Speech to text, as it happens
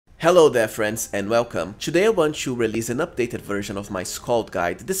Hello there friends and welcome. Today I want to release an updated version of my Skald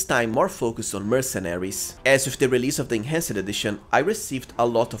guide, this time more focused on mercenaries. As with the release of the Enhanced Edition, I received a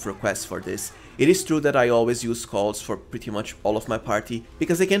lot of requests for this. It is true that I always use Skalds for pretty much all of my party,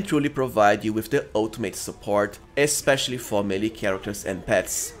 because they can truly provide you with the ultimate support, especially for melee characters and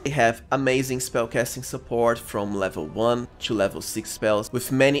pets. They have amazing spellcasting support from level 1 to level 6 spells,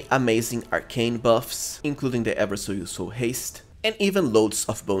 with many amazing arcane buffs, including the ever so useful haste, and even loads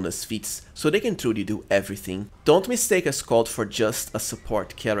of bonus feats, so they can truly do everything. Don't mistake a Skald for just a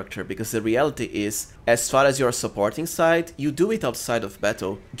support character, because the reality is, as far as your supporting side, you do it outside of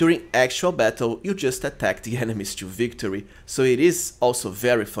battle. During actual battle, you just attack the enemies to victory, so it is also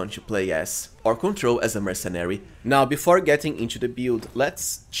very fun to play as, or control as a mercenary. Now, before getting into the build,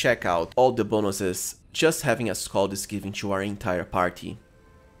 let's check out all the bonuses just having a Skald is giving to our entire party.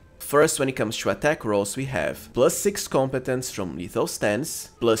 First, when it comes to attack rolls, we have +6 competence from Lethal Stance,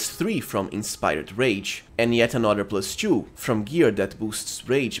 +3 from Inspired Rage, and yet another +2 from gear that boosts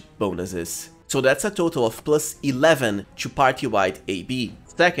rage bonuses. So that's a total of +11 to party-wide AB.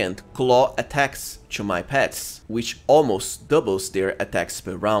 Second, claw attacks to my pets, which almost doubles their attacks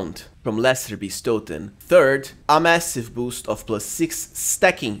per round, from Lesser Beast Totem. Third, a massive boost of +6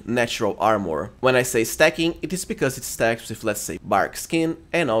 stacking natural armor. When I say stacking, it is because it stacks with, let's say, bark skin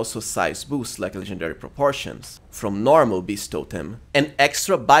and also size boost like legendary proportions, from normal Beast Totem. An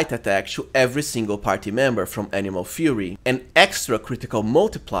extra bite attack to every single party member from Animal Fury. An extra critical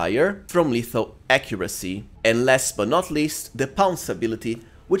multiplier from Lethal Accuracy. And last but not least, the Pounce ability,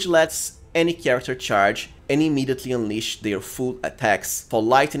 which lets any character charge and immediately unleash their full attacks for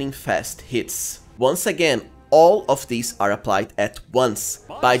lightning fast hits. Once again, all of these are applied at once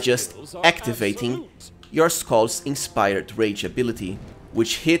by just activating your Skald's Inspired Rage ability,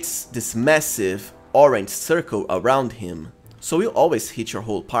 which hits this massive orange circle around him. So you always hit your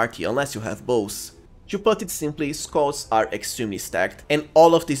whole party unless you have bows. To put it simply, Skalds are extremely stacked, and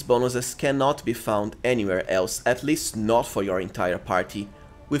all of these bonuses cannot be found anywhere else, at least not for your entire party,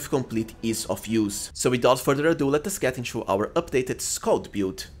 with complete ease of use. So without further ado, let us get into our updated Skald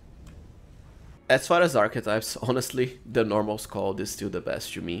build. As far as archetypes, honestly, the normal Skald is still the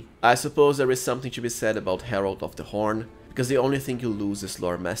best to me. I suppose there is something to be said about Herald of the Horn, because the only thing you lose is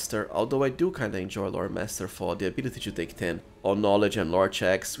Lore Master, although I do kinda enjoy Lore Master for the ability to take 10 on knowledge and lore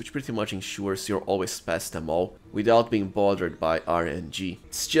checks, which pretty much ensures you're always past them all, without being bothered by RNG.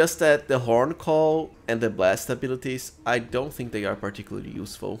 It's just that the Horn Call and the Blast abilities, I don't think they are particularly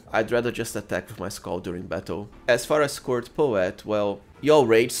useful. I'd rather just attack with my Skald during battle. As far as Court Poet, well, your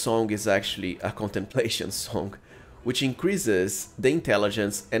Rage song is actually a contemplation song, which increases the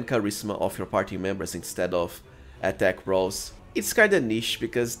intelligence and charisma of your party members instead of attack rolls. It's kinda niche,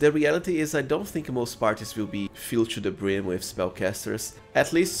 because the reality is I don't think most parties will be filled to the brim with spellcasters,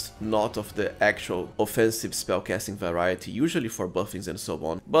 at least not of the actual offensive spellcasting variety, usually for buffings and so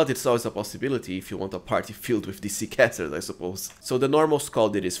on, but it's always a possibility if you want a party filled with DC casters, I suppose. So the normal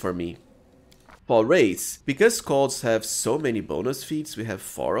Skald it is for me. For race, because Skalds have so many bonus feats, we have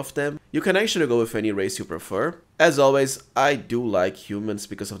 4 of them, you can actually go with any race you prefer. As always, I do like humans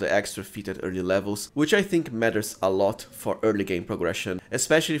because of the extra feat at early levels, which I think matters a lot for early game progression,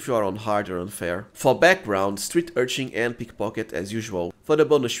 especially if you are on hard or unfair. For background, Street Urchin and Pickpocket as usual, for the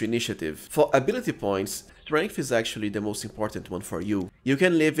bonus to initiative. For ability points, Strength is actually the most important one for you. You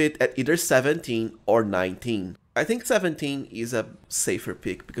can leave it at either 17 or 19. I think 17 is a safer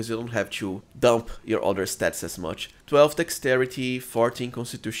pick, because you don't have to dump your other stats as much. 12 Dexterity, 14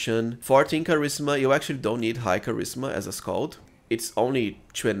 Constitution, 14 Charisma. You actually don't need high Charisma as a Skald. It's only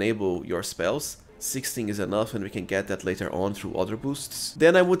to enable your spells. 16 is enough, and we can get that later on through other boosts.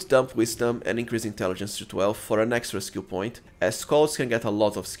 Then I would dump Wisdom and increase Intelligence to 12 for an extra skill point, as Skalds can get a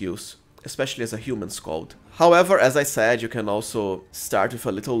lot of skills, especially as a human Skald. However, as I said, you can also start with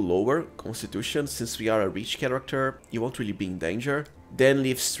a little lower Constitution. Since we are a reach character, you won't really be in danger. Then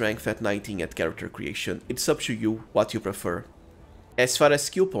leave Strength at 19 at character creation. It's up to you what you prefer. As far as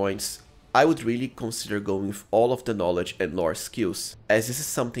skill points, I would really consider going with all of the knowledge and lore skills, as this is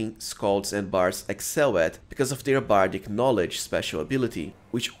something Skalds and Bards excel at because of their Bardic Knowledge special ability,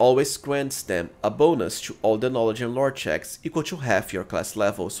 which always grants them a bonus to all the knowledge and lore checks equal to half your class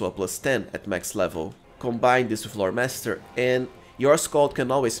level, so a +10 at max level. Combine this with Lore Master and your Skald can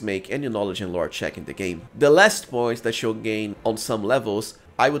always make any knowledge and lore check in the game. The last point that you'll gain on some levels,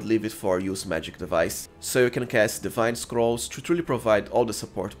 I would leave it for Use Magic Device, so you can cast Divine Scrolls to truly provide all the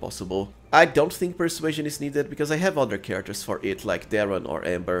support possible. I don't think Persuasion is needed because I have other characters for it like Darren or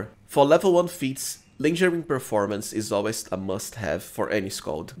Amber. For level 1 feats, lingering performance is always a must-have for any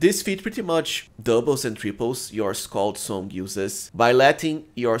Skald. This feat pretty much doubles and triples your Skald song uses by letting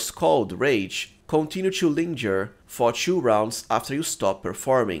your Skald rage continue to linger for 2 rounds after you stop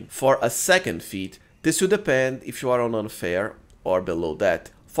performing. For a second feat, this will depend if you are on unfair or below that.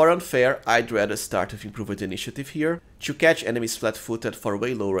 For unfair, I'd rather start with improved initiative here to catch enemies flat-footed for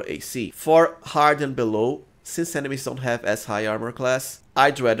way lower AC. For hard and below, since enemies don't have as high armor class,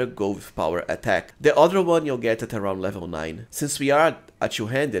 I'd rather go with power attack. The other one you'll get at around level 9. Since we are a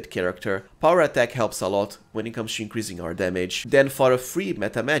two-handed character, power attack helps a lot when it comes to increasing our damage. Then for a free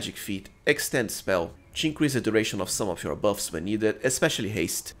meta magic feat, extend spell, to increase the duration of some of your buffs when needed, especially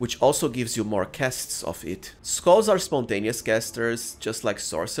haste, which also gives you more casts of it. Skalds are spontaneous casters, just like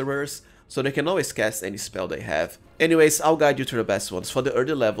sorcerers, so they can always cast any spell they have. Anyways, I'll guide you to the best ones. For the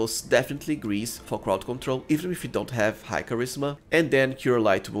early levels, definitely Grease for crowd control, even if you don't have high charisma, and then Cure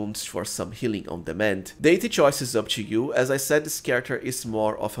Light Wounds for some healing on demand. Deity choice is up to you. As I said, this character is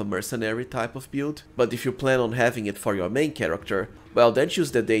more of a mercenary type of build, but if you plan on having it for your main character, well, then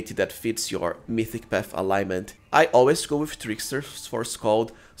choose the deity that fits your Mythic Path alignment. I always go with Trickster for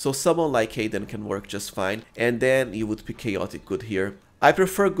Skald, so someone like Hayden can work just fine, and then you would pick Chaotic Good here. I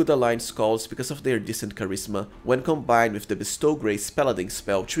prefer good aligned Skalds because of their decent charisma when combined with the Bestow Grace Paladin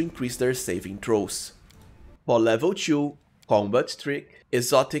spell to increase their saving throws. For level 2, Combat Trick,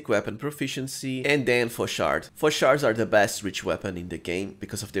 Exotic Weapon Proficiency, and then Fauchard. Fauchards are the best reach weapon in the game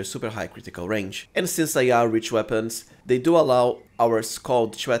because of their super high critical range. And since they are reach weapons, they do allow our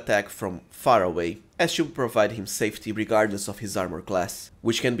Skald to attack from far away, as should provide him safety regardless of his armor class,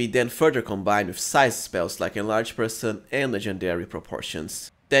 which can be then further combined with size spells like Enlarge Person and Legendary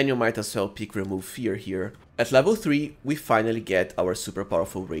Proportions. Then you might as well pick Remove Fear here. At level 3, we finally get our super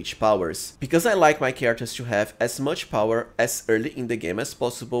powerful rage powers. Because I like my characters to have as much power as early in the game as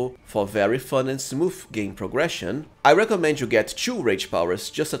possible for very fun and smooth game progression, I recommend you get 2 rage powers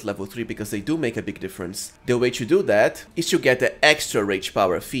just at level 3 because they do make a big difference. The way to do that is to get the extra rage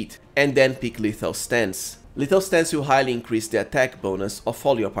power feat and then pick Lethal Stance. Lethal Stance will highly increase the attack bonus of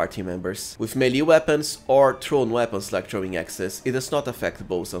all your party members. With melee weapons or thrown weapons like throwing axes, it does not affect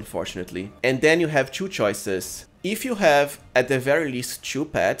bows unfortunately. And then you have 2 choices. If you have at the very least 2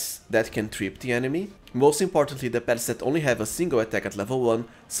 pets that can trip the enemy, most importantly the pets that only have a single attack at level 1,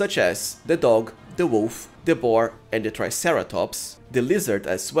 such as the dog, the wolf, the boar and the triceratops, the lizard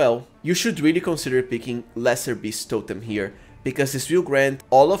as well, you should really consider picking Lesser Beast Totem here, because this will grant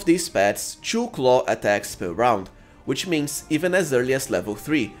all of these pets 2 claw attacks per round, which means even as early as level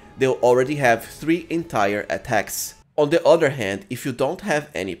 3, they'll already have 3 entire attacks. On the other hand, if you don't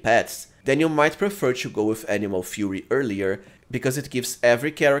have any pets, then you might prefer to go with Animal Fury earlier, because it gives every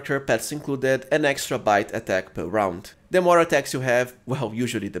character, pets included, an extra bite attack per round. The more attacks you have, well,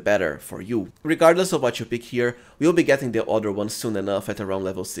 usually the better for you. Regardless of what you pick here, we'll be getting the other one soon enough at around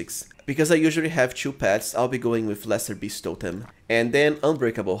level 6. Because I usually have 2 pets, I'll be going with Lesser Beast Totem. And then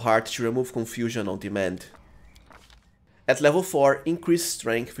Unbreakable Heart to remove confusion on demand. At level 4, increase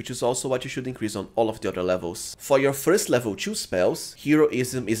strength, which is also what you should increase on all of the other levels. For your first level 2 spells,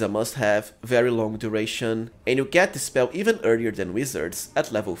 Heroism is a must-have, very long duration, and you get the spell even earlier than Wizards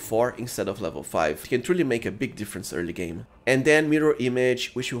at level 4 instead of level 5. It can truly make a big difference early game. And then Mirror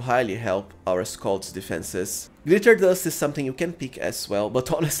Image, which will highly help our Skald's defenses. Glitter Dust is something you can pick as well,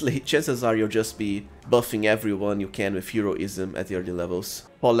 but honestly, chances are you'll just be buffing everyone you can with Heroism at the early levels.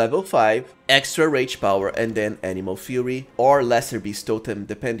 For level 5, extra Rage Power and then Animal Fury, or Lesser Beast Totem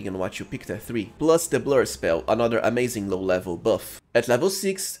depending on what you picked at 3, plus the Blur spell, another amazing low level buff. At level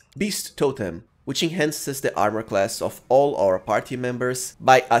 6, Beast Totem, which enhances the armor class of all our party members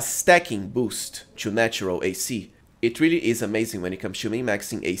by a stacking boost to natural AC. It really is amazing when it comes to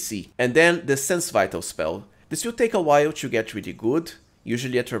min-maxing AC. And then the Sense Vital spell. This will take a while to get really good,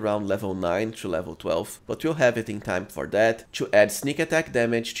 usually at around level 9 to level 12, but you'll have it in time for that to add sneak attack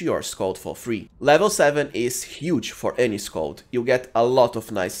damage to your Skald for free. Level 7 is huge for any Skald. You'll get a lot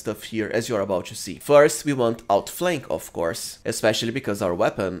of nice stuff here as you're about to see. First, we want Outflank, of course, especially because our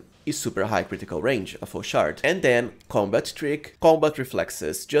weapon is super high critical range, a Fauchard. And then Combat Trick, Combat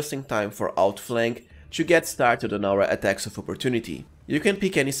Reflexes, just in time for Outflank to get started on our attacks of opportunity. You can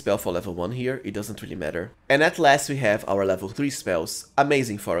pick any spell for level 1 here, it doesn't really matter. And at last we have our level 3 spells,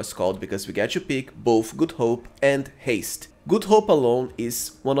 amazing for a Skald because we get to pick both Good Hope and Haste. Good Hope alone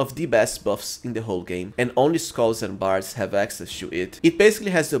is one of the best buffs in the whole game, and only Skalds and Bards have access to it. It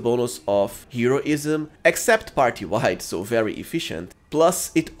basically has the bonus of Heroism, except party-wide, so very efficient.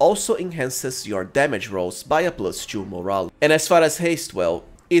 Plus, it also enhances your damage rolls by a +2 morale. And as far as Haste, well,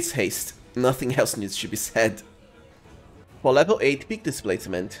 it's Haste. Nothing else needs to be said. For level 8, pick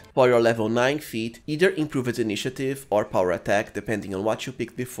Displacement. For your level 9 feat, either Improved Initiative or Power Attack, depending on what you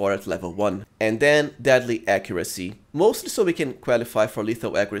picked before at level 1. And then Deadly Accuracy, mostly so we can qualify for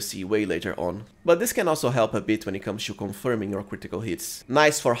Lethal Accuracy way later on. But this can also help a bit when it comes to confirming your critical hits.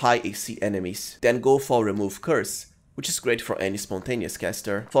 Nice for high AC enemies. Then go for Remove Curse, which is great for any spontaneous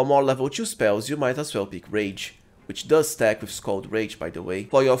caster. For more level 2 spells, you might as well pick Rage, which does stack with Skald Rage, by the way.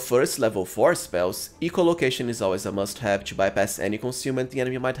 For your first level 4 spells, Echolocation is always a must-have to bypass any concealment the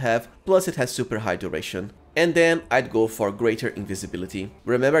enemy might have, plus it has super high duration. And then I'd go for Greater Invisibility.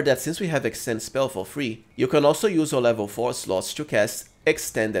 Remember that since we have Extend spell for free, you can also use your level 4 slots to cast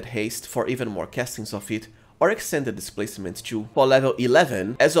Extended Haste for even more castings of it, or Extended Displacement too. For level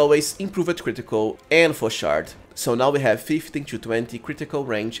 11, as always, Improved Critical and Fauchard. So now we have 15 to 20 critical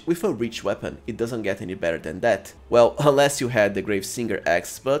range with a reach weapon. It doesn't get any better than that. Well, unless you had the Gravesinger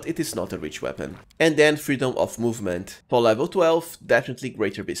axe, but it is not a reach weapon. And then Freedom of Movement. For level 12, definitely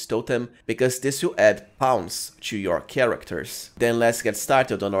Greater Beast Totem, because this will add Pounce to your characters. Then let's get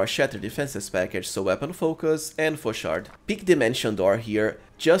started on our Shattered Defenses package, so Weapon Focus and Fauchard. Pick Dimension Door here,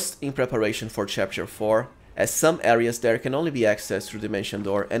 just in preparation for Chapter 4, as some areas there can only be accessed through Dimension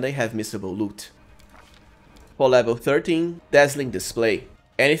Door and they have missable loot. For level 13, Dazzling Display.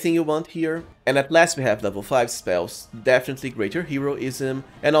 Anything you want here. And at last we have level 5 spells, definitely Greater Heroism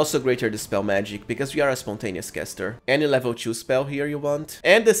and also Greater Dispel Magic, because we are a spontaneous caster. Any level 2 spell here you want.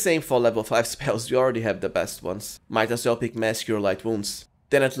 And the same for level 5 spells, we already have the best ones. Might as well pick Mass Cure Light Wounds.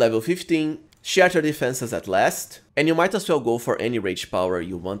 Then at level 15, Shatter Defenses at last. And you might as well go for any rage power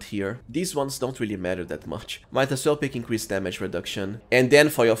you want here. These ones don't really matter that much. Might as well pick Increased Damage Reduction. And then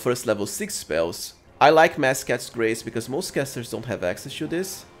for your first level 6 spells, I like Mass Cat's Grace because most casters don't have access to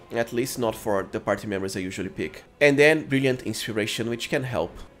this, at least not for the party members I usually pick. And then Brilliant Inspiration, which can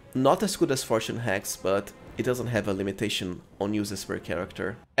help. Not as good as Fortune Hacks, but it doesn't have a limitation on uses per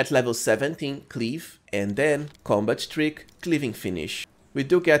character. At level 17, Cleave, and then Combat Trick, Cleaving Finish. We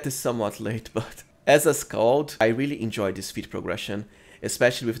do get this somewhat late, but as a Skald, I really enjoy this feat progression,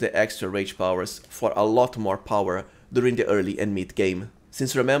 especially with the extra rage powers for a lot more power during the early and mid game.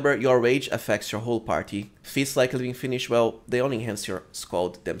 Since remember, your rage affects your whole party. Feats like Living Finish, well, they only enhance your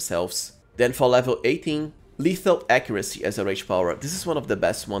Skald themselves. Then for level 18, Lethal Accuracy as a rage power. This is one of the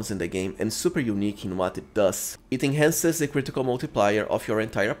best ones in the game and super unique in what it does. It enhances the critical multiplier of your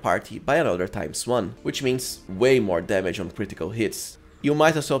entire party by another ×1, which means way more damage on critical hits. You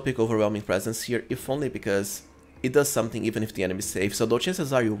might as well pick Overwhelming Presence here, if only because it does something even if the enemy saves, although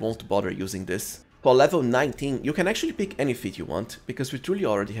chances are you won't bother using this. For level 19, you can actually pick any feat you want, because we truly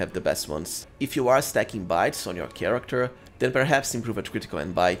already have the best ones. If you are stacking bites on your character, then perhaps Improved Critical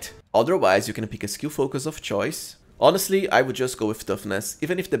and Bite. Otherwise, you can pick a skill focus of choice. Honestly, I would just go with Toughness,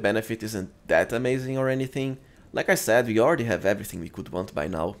 even if the benefit isn't that amazing or anything. Like I said, we already have everything we could want by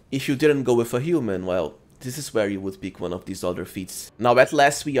now. If you didn't go with a human, well, this is where you would pick one of these other feats. Now at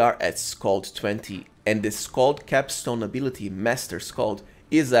last we are at Skald 20, and the Skald Capstone ability Master Skald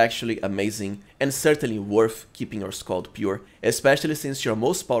is actually amazing and certainly worth keeping your Skald pure, especially since your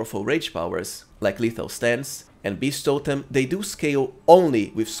most powerful rage powers, like Lethal Stance and Beast Totem, they do scale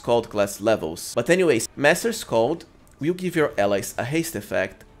only with Skald class levels. But anyways, Master Skald will give your allies a haste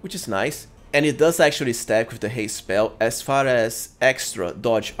effect, which is nice, and it does actually stack with the haste spell as far as extra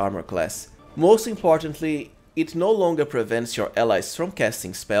dodge armor class. Most importantly, it no longer prevents your allies from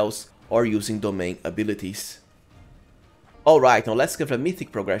casting spells or using domain abilities. Alright, now let's give a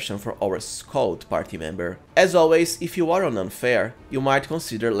Mythic Progression for our Skald party member. As always, if you are on Unfair, you might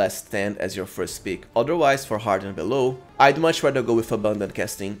consider Last Stand as your first pick. Otherwise, for Hard and Below, I'd much rather go with Abundant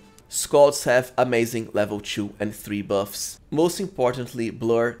Casting. Skalds have amazing level 2 and 3 buffs. Most importantly,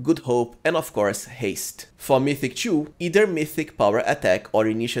 Blur, Good Hope, and of course Haste. For Mythic 2, either Mythic Power Attack or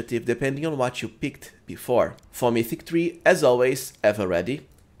Initiative depending on what you picked before. For Mythic 3, as always, Ever Ready,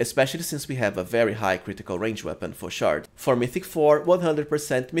 especially since we have a very high critical range weapon, Fauchard. For Mythic 4,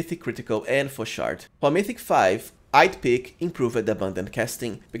 100% Mythic Critical and Fauchard. For Mythic 5, I'd pick Improved Abundant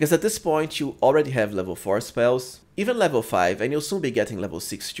Casting, because at this point you already have level 4 spells, even level 5, and you'll soon be getting level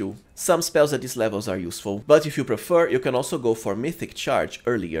 6 too. Some spells at these levels are useful, but if you prefer, you can also go for Mythic Charge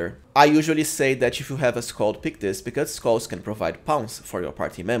earlier. I usually say that if you have a Skald, pick this, because Skalds can provide Pounce for your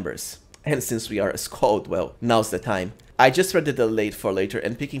party members. And since we are a Skald, well, now's the time. I just read the delayed for later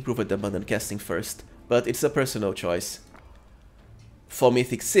and pick Improved Abundant Casting first, but it's a personal choice. For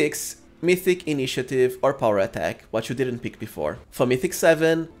Mythic 6, Mythic Initiative or Power Attack, what you didn't pick before. For Mythic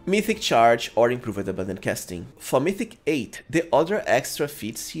 7, Mythic Charge or Improved Abundant Casting. For Mythic 8, the other extra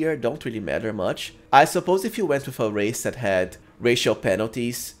feats here don't really matter much. I suppose if you went with a race that had racial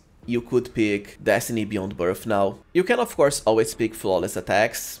penalties, you could pick Destiny Beyond Birth now. You can of course always pick Flawless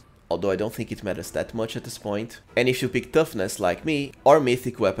Attacks, although I don't think it matters that much at this point. And if you pick Toughness like me, or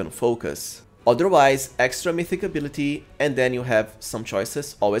Mythic Weapon Focus. Otherwise, extra Mythic ability, and then you have some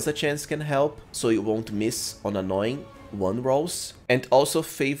choices. Always a Chance can help, so you won't miss on annoying 1 rolls. And also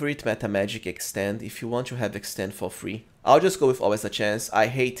Favorite Meta Magic Extend if you want to have Extend for free. I'll just go with Always a Chance. I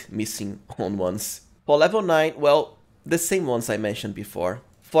hate missing on ones. For level 9, well, the same ones I mentioned before.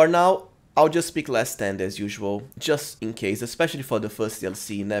 For now, I'll just pick Last Stand as usual, just in case, especially for the first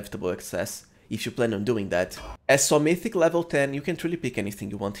DLC, Inevitable Access, if you plan on doing that. As for Mythic level 10, you can truly pick anything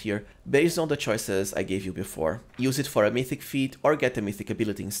you want here, based on the choices I gave you before. Use it for a Mythic feat or get a Mythic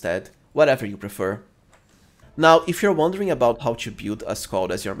ability instead, whatever you prefer. Now, if you're wondering about how to build a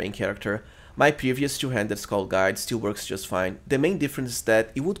Skald as your main character, my previous two-handed Skald guide still works just fine. The main difference is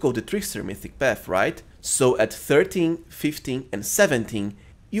that it would go the Trickster Mythic path, right? So at 13, 15 and 17,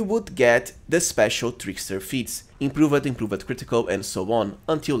 you would get the special Trickster feats, improved critical and so on,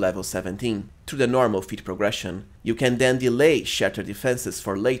 until level 17, through the normal feat progression. You can then delay Shatter Defenses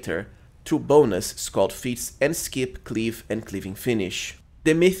for later, through bonus Skald feats and skip Cleave and Cleaving Finish.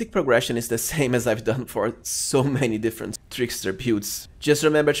 The Mythic progression is the same as I've done for so many different Trickster builds. Just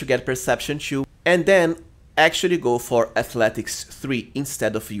remember to get Perception 2, and then actually go for Athletics 3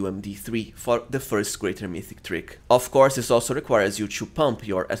 instead of UMD 3 for the first Greater Mythic trick. Of course, this also requires you to pump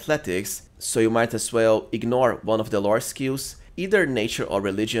your Athletics, so you might as well ignore one of the lore skills, either Nature or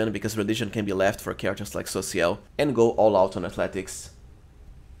Religion, because Religion can be left for characters like Social, and go all out on Athletics.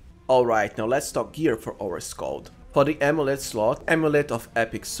 Alright, now let's talk gear for our Skald. For the Amulet slot, Amulet of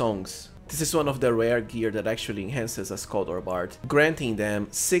Epic Songs. This is one of the rare gear that actually enhances a Skald or Bard, granting them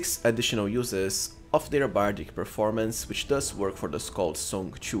 6 additional uses of their bardic performance, which does work for the Skald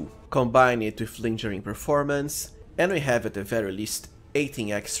song too. Combine it with lingering performance, and we have at the very least 18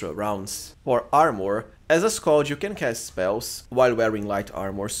 extra rounds. For armor, as a Skald you can cast spells while wearing light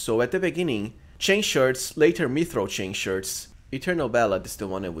armor, so at the beginning, chain shirts, later mithril chain shirts. Eternal Ballad is the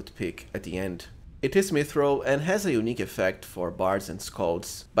one I would pick at the end. It is mithril and has a unique effect for bards and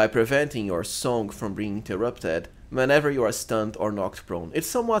Skalds, by preventing your song from being interrupted whenever you are stunned or knocked prone. It's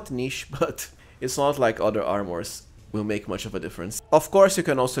somewhat niche, but it's not like other armors will make much of a difference. Of course, you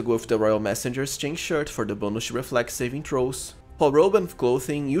can also go with the Royal Messenger's chain shirt for the bonus to reflect saving throws. For robe and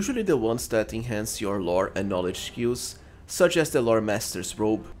clothing, usually the ones that enhance your lore and knowledge skills, such as the Lore Master's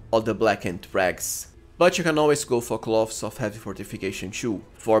robe or the Blackened Rags. But you can always go for cloths of heavy fortification too.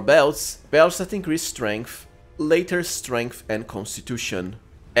 For belts, belts that increase strength, later strength and constitution.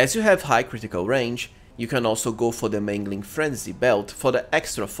 As you have high critical range, you can also go for the Mangling Frenzy belt for the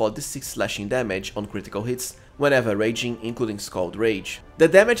extra 46 slashing damage on critical hits whenever raging, including Skald Rage. The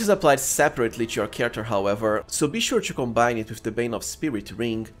damage is applied separately to your character however, so be sure to combine it with the Bane of Spirit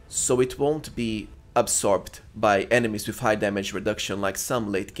ring so it won't be absorbed by enemies with high damage reduction like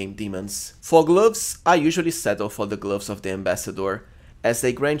some late game demons. For gloves, I usually settle for the Gloves of the Ambassador, as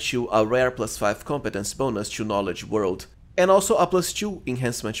they grant you a rare +5 competence bonus to Knowledge World, and also a +2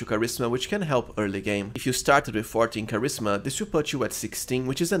 enhancement to Charisma, which can help early game. If you started with 14 Charisma, this will put you at 16,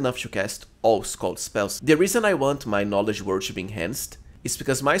 which is enough to cast all Skald spells. The reason I want my Knowledge World to be enhanced is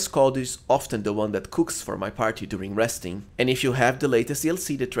because my Skald is often the one that cooks for my party during resting, and if you have the latest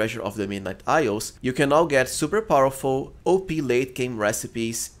DLC, the Treasure of the Midnight Isles, you can now get super powerful OP late game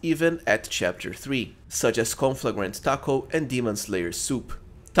recipes even at chapter 3, such as Conflagrant Taco and Demon Slayer Soup.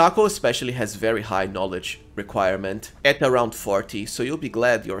 Taco especially has very high knowledge requirement, at around 40, so you'll be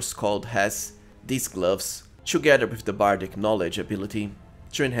glad your Skald has these gloves, together with the Bardic Knowledge ability,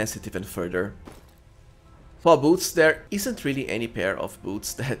 to enhance it even further. For boots, there isn't really any pair of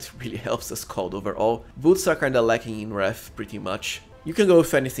boots that really helps us Skald overall. Boots are kinda lacking in ref pretty much. You can go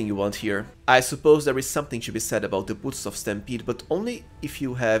with anything you want here. I suppose there is something to be said about the boots of Stampede, but only if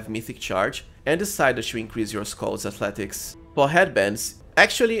you have Mythic Charge and decide that you increase your Skald's athletics. For headbands,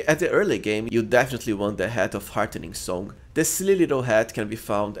 actually at the early game you definitely want the Hat of Heartening Song. The silly little hat can be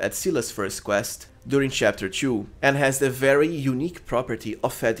found at Scylla's first quest during chapter 2 and has the very unique property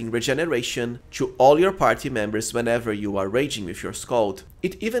of adding regeneration to all your party members whenever you are raging with your Skald.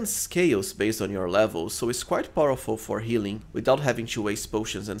 It even scales based on your level, so it's quite powerful for healing without having to waste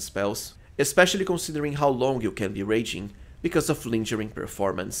potions and spells, especially considering how long you can be raging because of lingering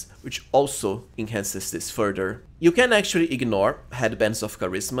performance, which also enhances this further. You can actually ignore Headbands of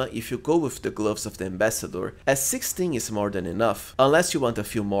Charisma if you go with the Gloves of the Ambassador, as 16 is more than enough, unless you want a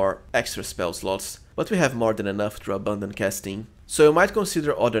few more extra spell slots, but we have more than enough through abundant casting. So you might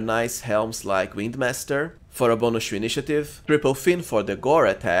consider other nice helms like Windmaster for a bonus to initiative, Triple Fin for the Gore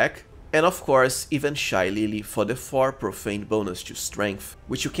attack, And of course, even Shy Lily for the 4 profane bonus to strength,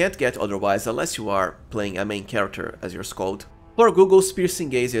 which you can't get otherwise unless you are playing a main character as your Skald. For Google's Piercing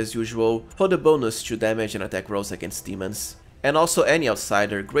Gaze as usual, for the bonus to damage and attack rolls against demons. And also any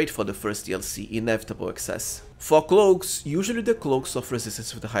outsider, great for the first DLC, Inevitable Access. For cloaks, usually the cloaks of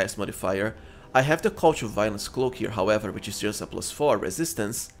resistance with the highest modifier. I have the Call to Violence cloak here, however, which is just a +4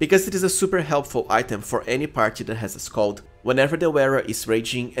 resistance, because it is a super helpful item for any party that has a Skald. Whenever the wearer is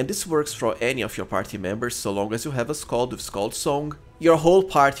raging, and this works for any of your party members so long as you have a Skald with Skald Song, your whole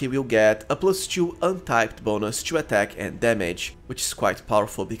party will get a +2 untyped bonus to attack and damage, which is quite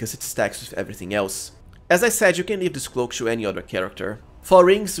powerful because it stacks with everything else. As I said, you can leave this cloak to any other character. For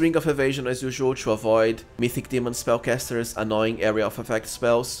rings, Ring of Evasion as usual to avoid Mythic Demon spellcasters' annoying area of effect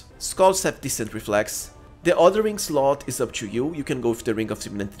spells. Skalds have decent reflex. The other ring slot is up to you, you can go with the Ring of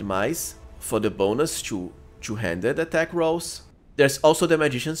Imminent Demise for the bonus to two-handed attack rolls. There's also the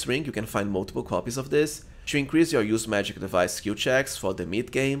Magician's Ring, you can find multiple copies of this, to increase your use magic device skill checks for the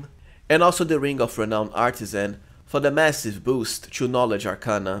mid-game. And also the Ring of Renowned Artisan for the massive boost to Knowledge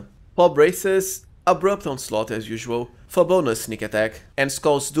Arcana. For braces, Abrupt Onslaught as usual for bonus sneak attack, and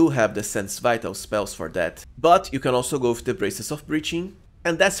Skalds do have the Sense Vital spells for that. But you can also go with the Braces of Breaching,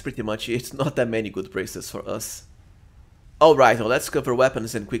 and that's pretty much it, not that many good braces for us. Alright, now let's cover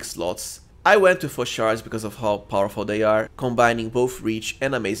weapons and Quickslosts. I went with 4 shards because of how powerful they are, combining both reach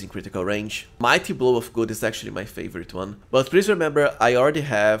and amazing critical range. Mighty Blow of Good is actually my favorite one, but please remember I already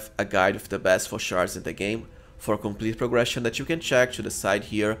have a guide with the best 4 shards in the game for complete progression that you can check to the side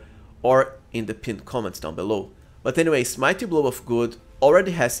here or in the pinned comments down below. But anyways, Mighty Blow of Good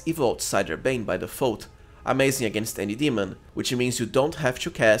already has Evil Outsider Bane by default, amazing against any demon, which means you don't have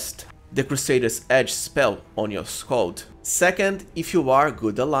to cast the Crusader's Edge spell on your Skald. Second, if you are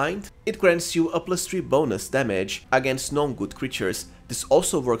good aligned, it grants you a +3 bonus damage against non-good creatures. This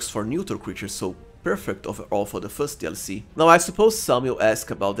also works for neutral creatures, so perfect overall for the first DLC. Now I suppose some will ask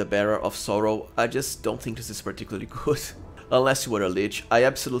about the Bearer of Sorrow, I just don't think this is particularly good. Unless you are a Lich, I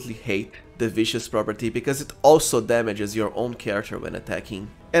absolutely hate the Vicious property because it also damages your own character when attacking.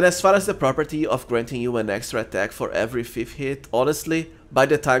 And as far as the property of granting you an extra attack for every 5th hit, honestly, by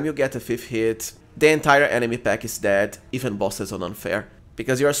the time you get a 5th hit, the entire enemy pack is dead, even bosses on Unfair.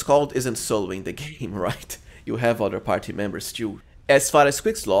 Because your Skald isn't soloing the game, right? You have other party members too. As far as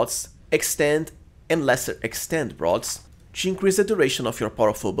Quickslots, extend and lesser extend broads to increase the duration of your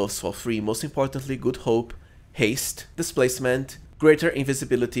powerful buffs for free, most importantly Good Hope, Haste, Displacement, Greater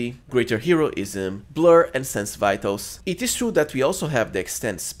Invisibility, Greater Heroism, Blur and Sense Vitals. It is true that we also have the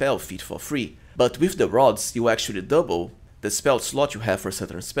Extend spell feat for free, but with the rods you actually double the spell slot you have for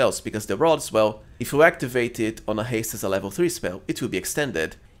certain spells, because the rods, well, if you activate it on a haste as a level 3 spell, it will be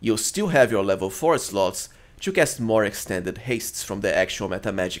extended. You'll still have your level 4 slots to cast more extended hastes from the actual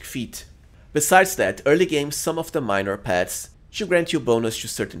meta magic feat. Besides that, early game some of the minor paths to grant you bonus to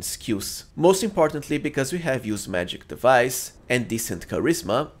certain skills. Most importantly, because we have used Magic Device and decent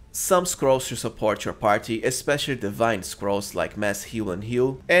Charisma, some scrolls to support your party, especially divine scrolls like Mass Heal and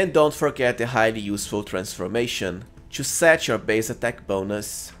Heal, and don't forget the highly useful Transformation to set your base attack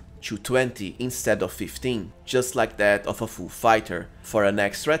bonus to 20 instead of 15, just like that of a full fighter, for an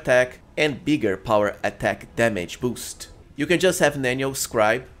extra attack and bigger power attack damage boost. You can just have Naniel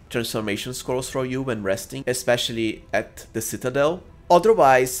scribe transformation scrolls for you when resting, especially at the Citadel.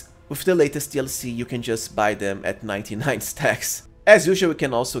 Otherwise, with the latest DLC you can just buy them at 99 stacks. As usual, you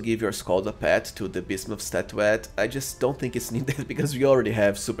can also give your Skald a pet to the Bismuth statuette. I just don't think it's needed because we already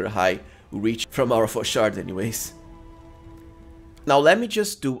have super high reach from our 4 shard anyways. Now let me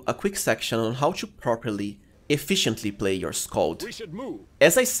just do a quick section on how to properly, efficiently play your Skald.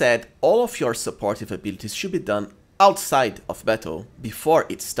 As I said, all of your supportive abilities should be done outside of battle, before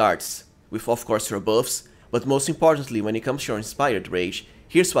it starts, with of course your buffs, but most importantly when it comes to your Inspired Rage,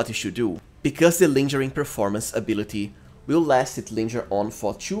 here's what you should do. Because the Lingering Performance ability will last it linger on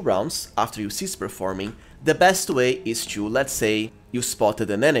for 2 rounds after you cease performing, the best way is to, let's say, you spotted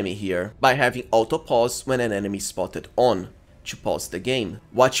an enemy here, by having auto pause when an enemy is spotted on, to pause the game.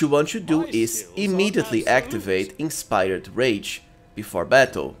 What you want to do is immediately activate Inspired Rage before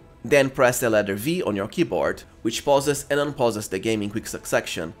battle. Then press the letter V on your keyboard, which pauses and unpauses the game in quick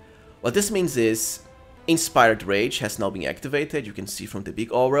succession. What this means is, Inspired Rage has now been activated, you can see from the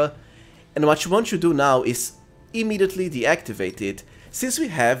big aura, and what you want to do now is immediately deactivate it. Since we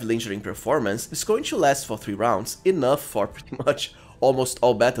have Lingering Performance, it's going to last for 3 rounds, enough for pretty much almost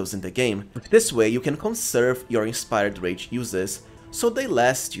all battles in the game. This way you can conserve your Inspired Rage uses, so they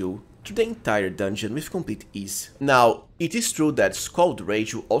last you through the entire dungeon with complete ease. Now, it is true that Skald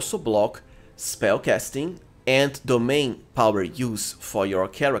Rage will also block spell casting and domain power use for your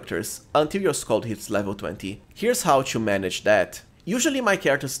characters until your Skald hits level 20. Here's how to manage that. Usually my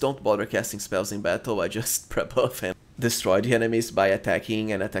characters don't bother casting spells in battle, I just pre-buff and destroy the enemies by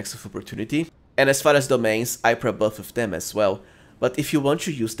attacking and attacks of opportunity. And as far as domains, I pre-buff with them as well. But if you want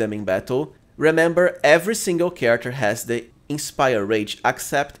to use them in battle, remember every single character has the Inspire Rage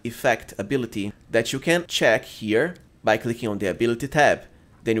Accept Effect ability that you can check here by clicking on the ability tab.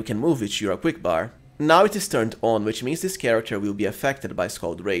 Then you can move it to your quick bar. Now it is turned on, which means this character will be affected by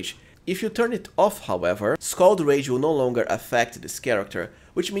Skald Rage. If you turn it off, however, Skald Rage will no longer affect this character,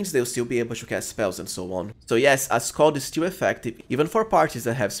 which means they'll still be able to cast spells and so on. So yes, a Skald is still effective, even for parties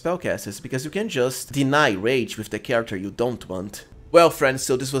that have spellcasters, because you can just deny Rage with the character you don't want. Well friends,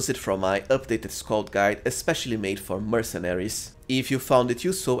 so this was it from my updated Skald guide, especially made for mercenaries. If you found it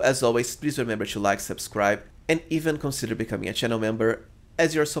useful, as always, please remember to like, subscribe, and even consider becoming a channel member,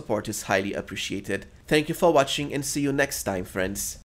 as your support is highly appreciated. Thank you for watching and see you next time, friends.